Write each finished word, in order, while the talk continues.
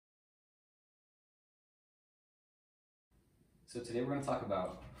So today we're going to talk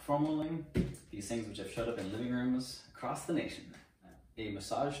about foam rolling, these things which have showed up in living rooms across the nation. A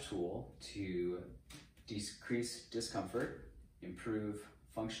massage tool to decrease discomfort, improve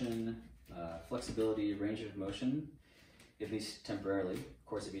function, flexibility, range of motion, at least temporarily. Of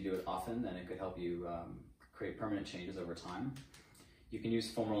course, if you do it often, then it could help you create permanent changes over time. You can use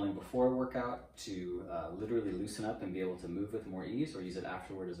foam rolling before a workout to literally loosen up and be able to move with more ease, or use it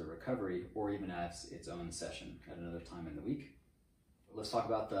afterward as a recovery, or even as its own session at another time in the week. Let's talk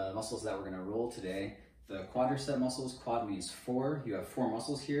about the muscles that we're going to roll today. The quadricep muscles, quad means 4. You have 4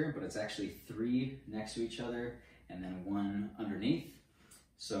 muscles here, but it's actually 3 next to each other and then 1 underneath.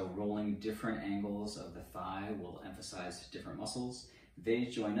 So rolling different angles of the thigh will emphasize different muscles. They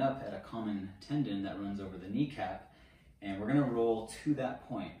join up at a common tendon that runs over the kneecap, and we're going to roll to that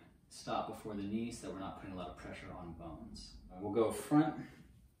point. Stop before the knee so that we're not putting a lot of pressure on bones. We'll go front,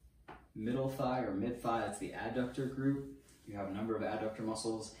 middle thigh or mid thigh, that's the adductor group. You have a number of adductor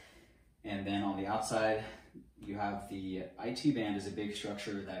muscles. And then on the outside, you have the IT band is a big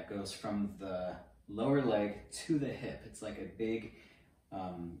structure that goes from the lower leg to the hip. It's like a big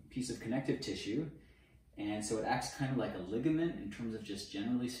piece of connective tissue. And so it acts kind of like a ligament in terms of just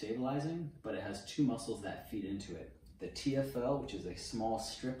generally stabilizing, but it has 2 muscles that feed into it. The TFL, which is a small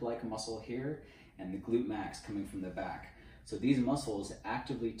strip-like muscle here, and the glute max coming from the back. So these muscles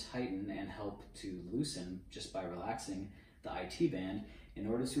actively tighten and help to loosen just by relaxing the IT band in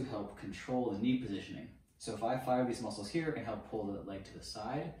order to help control the knee positioning. So if I fire these muscles here, it can help pull the leg to the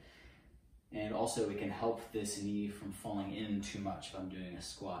side, and also it can help this knee from falling in too much if I'm doing a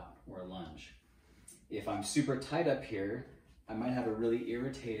squat or a lunge. If I'm super tight up here, I might have a really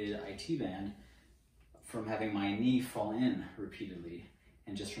irritated IT band from having my knee fall in repeatedly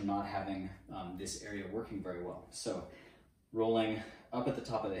and just from not having this area working very well. So rolling up at the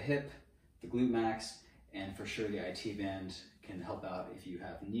top of the hip, the glute max, and for sure the IT band can help out if you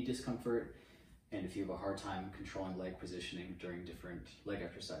have knee discomfort and if you have a hard time controlling leg positioning during different leg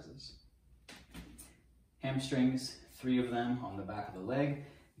exercises. Hamstrings, 3 of them on the back of the leg.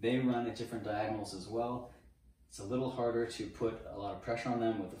 They run at different diagonals as well. It's a little harder to put a lot of pressure on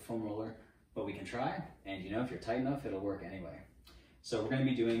them with the foam roller, but we can try, and you know, if you're tight enough, it'll work anyway. So we're going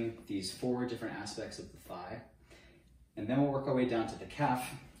to be doing these 4 different aspects of the thigh, and then we'll work our way down to the calf,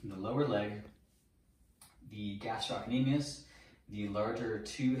 the lower leg, the gastrocnemius, the larger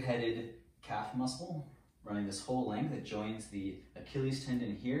 2-headed calf muscle running this whole length that joins the Achilles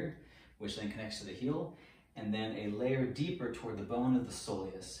tendon here, which then connects to the heel, and then a layer deeper toward the bone of the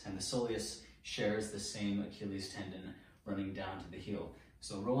soleus, and the soleus shares the same Achilles tendon running down to the heel.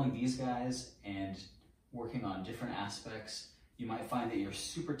 So rolling these guys and working on different aspects, you might find that you're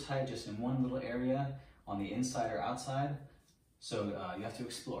super tight just in one little area on the inside or outside. So you have to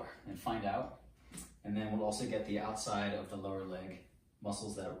explore and find out. And then we'll also get the outside of the lower leg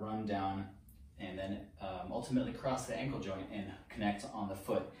muscles that run down and then ultimately cross the ankle joint and connect on the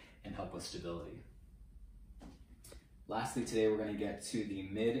foot and help with stability. Lastly, today we're going to get to the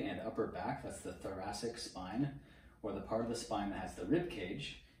mid and upper back. That's the thoracic spine, or the part of the spine that has the rib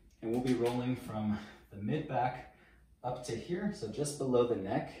cage. And we'll be rolling from the mid back up to here, so just below the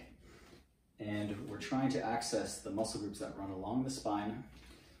neck. And we're trying to access the muscle groups that run along the spine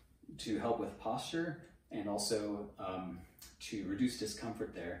to help with posture and also to reduce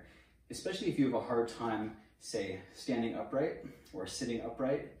discomfort there, especially if you have a hard time, say, standing upright or sitting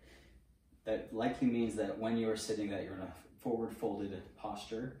upright. That likely means that when you're sitting that you're in a forward folded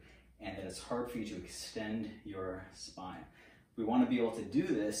posture and that it's hard for you to extend your spine. We want to be able to do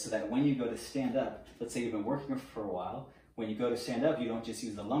this so that when you go to stand up, let's say you've been working for a while, when you go to stand up, you don't just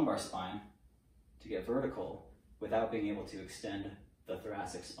use the lumbar spine to get vertical without being able to extend the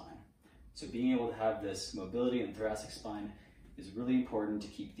thoracic spine. So being able to have this mobility in the thoracic spine is really important to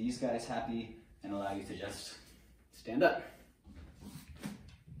keep these guys happy and allow you to just stand up.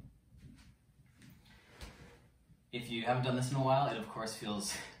 If you haven't done this in a while, it of course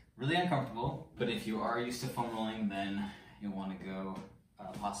feels really uncomfortable, but if you are used to foam rolling, then you'll want to go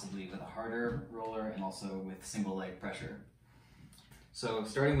possibly with a harder roller and also with single leg pressure. So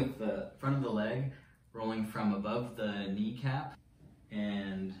starting with the front of the leg, rolling from above the kneecap,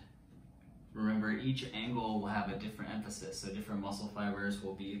 and remember each angle will have a different emphasis, so different muscle fibers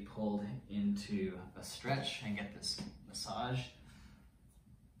will be pulled into a stretch and get this massage.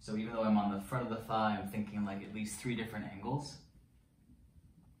 So even though I'm on the front of the thigh, I'm thinking like at least 3 different angles.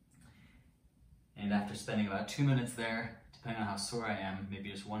 And after spending about 2 minutes there, depending on how sore I am, maybe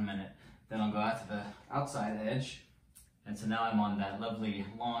just 1 minute, then I'll go out to the outside edge. And so now I'm on that lovely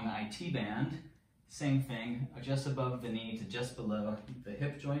long IT band. Same thing, just above the knee to just below the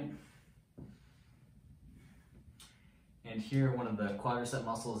hip joint. And here, one of the quadricep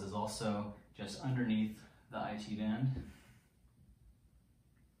muscles is also just underneath the IT band.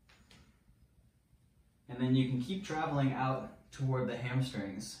 And then you can keep traveling out toward the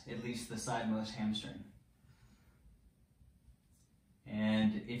hamstrings, at least the sidemost hamstring.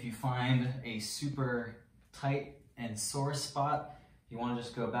 And if you find a super tight and sore spot, you want to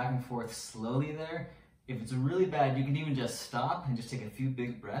just go back and forth slowly there. If it's really bad, you can even just stop and just take a few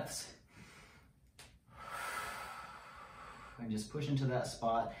big breaths. And just push into that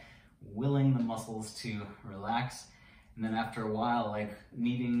spot, willing the muscles to relax. And then after a while, like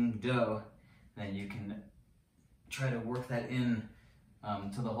kneading dough, then you can try to work that in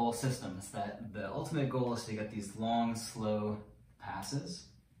to the whole system. It's that the ultimate goal is to get these long, slow passes.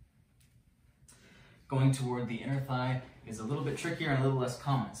 Going toward the inner thigh is a little bit trickier and a little less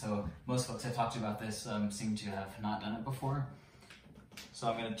common. So most folks I've talked to about this seem to have not done it before. So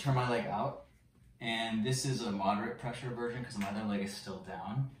I'm going to turn my leg out. And this is a moderate pressure version because my other leg is still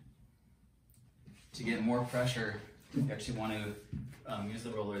down. To get more pressure, you actually want to use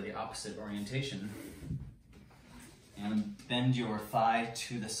the roller the opposite orientation. And bend your thigh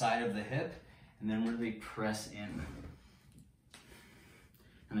to the side of the hip, and then really press in.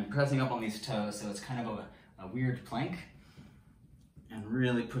 And I'm pressing up on these toes, so it's kind of a weird plank. And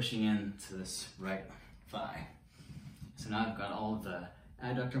really pushing into this right thigh. So now I've got all of the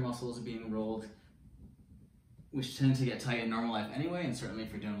adductor muscles being rolled, which tend to get tight in normal life anyway, and certainly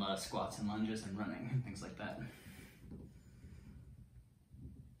if you're doing a lot of squats and lunges and running and things like that.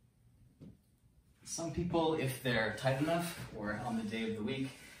 Some people, if they're tight enough, or on the day of the week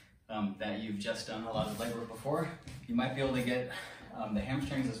that you've just done a lot of leg work before, you might be able to get the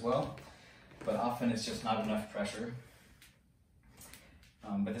hamstrings as well, but often it's just not enough pressure.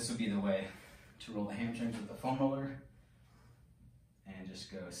 But this would be the way to roll the hamstrings with the foam roller, and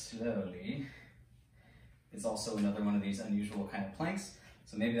just go slowly. It's also another one of these unusual kind of planks,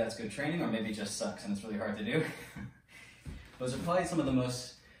 so maybe that's good training, or maybe it just sucks and it's really hard to do. Those are probably some of the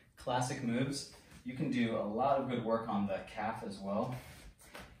most classic moves. You can do a lot of good work on the calf as well.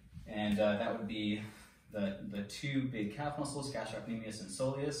 And that would be the two big calf muscles, gastrocnemius and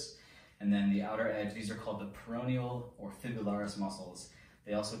soleus. And then the outer edge, these are called the peroneal or fibularis muscles.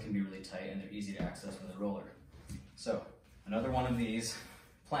 They also can be really tight and they're easy to access with a roller. So another one of these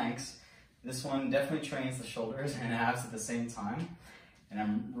planks. This one definitely trains the shoulders and abs at the same time. And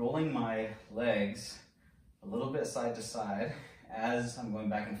I'm rolling my legs a little bit side to side as I'm going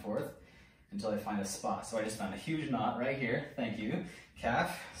back and forth until I find a spot. So I just found a huge knot right here, thank you,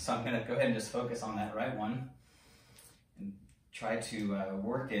 calf. So I'm gonna go ahead and just focus on that right one and try to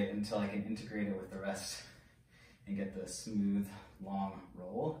work it until I can integrate it with the rest and get the smooth, long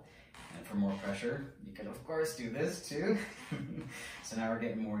roll. And for more pressure, you can of course do this too. So now we're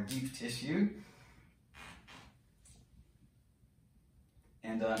getting more deep tissue.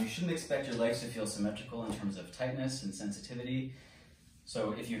 And you shouldn't expect your legs to feel symmetrical in terms of tightness and sensitivity.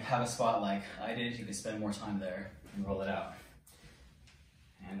 So if you have a spot like I did, you can spend more time there and roll it out.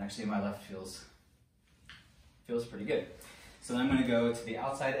 And actually my left feels pretty good. So then I'm going to go to the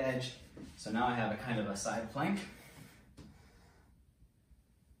outside edge. So now I have a kind of a side plank.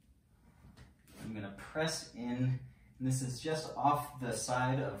 I'm going to press in, and this is just off the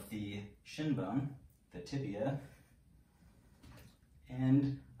side of the shin bone, the tibia.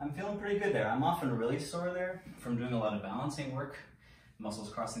 And I'm feeling pretty good there. I'm often really sore there from doing a lot of balancing work.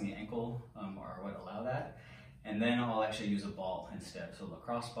 Muscles crossing the ankle are what allow that. And then I'll actually use a ball instead, so a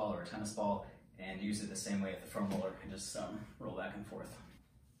lacrosse ball or a tennis ball, and use it the same way at the foam roller and just roll back and forth.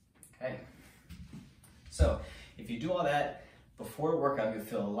 Okay. So if you do all that before a workout, you'll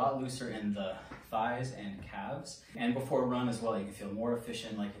feel a lot looser in the thighs and calves. And before a run as well, you can feel more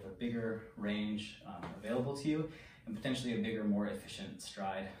efficient, like you have a bigger range available to you, and potentially a bigger, more efficient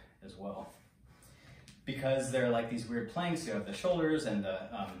stride as well. Because they're like these weird planks, you have the shoulders and the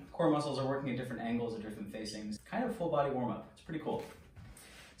core muscles are working at different angles or different facings. Kind of a full body warm up. It's pretty cool.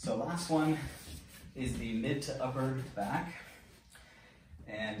 So last one is the mid to upper back.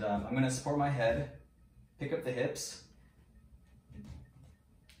 And I'm going to support my head, pick up the hips.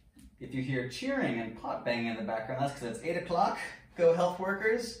 If you hear cheering and pot banging in the background, that's because it's 8 o'clock. Go health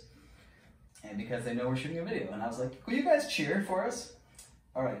workers. And because they know we're shooting a video. And I was like, will you guys cheer for us?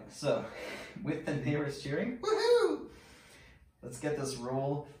 All right, so with the neighbors cheering, woohoo! Let's get this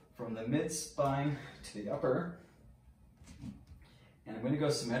roll from the mid spine to the upper. And I'm going to go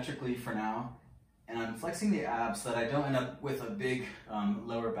symmetrically for now. And I'm flexing the abs so that I don't end up with a big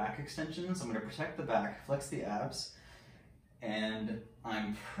lower back extension. So I'm going to protect the back, flex the abs, and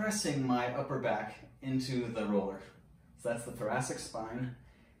I'm pressing my upper back into the roller. So that's the thoracic spine,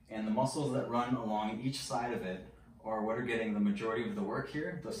 and the muscles that run along each side of it or what are getting the majority of the work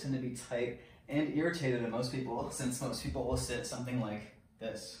here. Those tend to be tight and irritated in most people, since most people will sit something like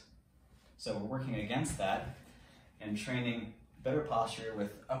this. So we're working against that and training better posture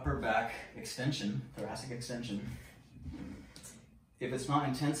with upper back extension, thoracic extension. If it's not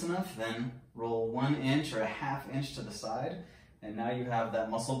intense enough, then roll 1 inch or a ½ inch to the side, and now you have that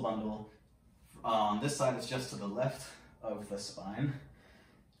muscle bundle. On this side, it's just to the left of the spine.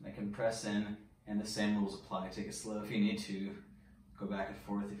 And I can press in, and the same rules apply. Take it slow if you need to, go back and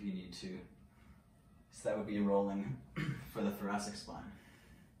forth if you need to. So that would be rolling for the thoracic spine.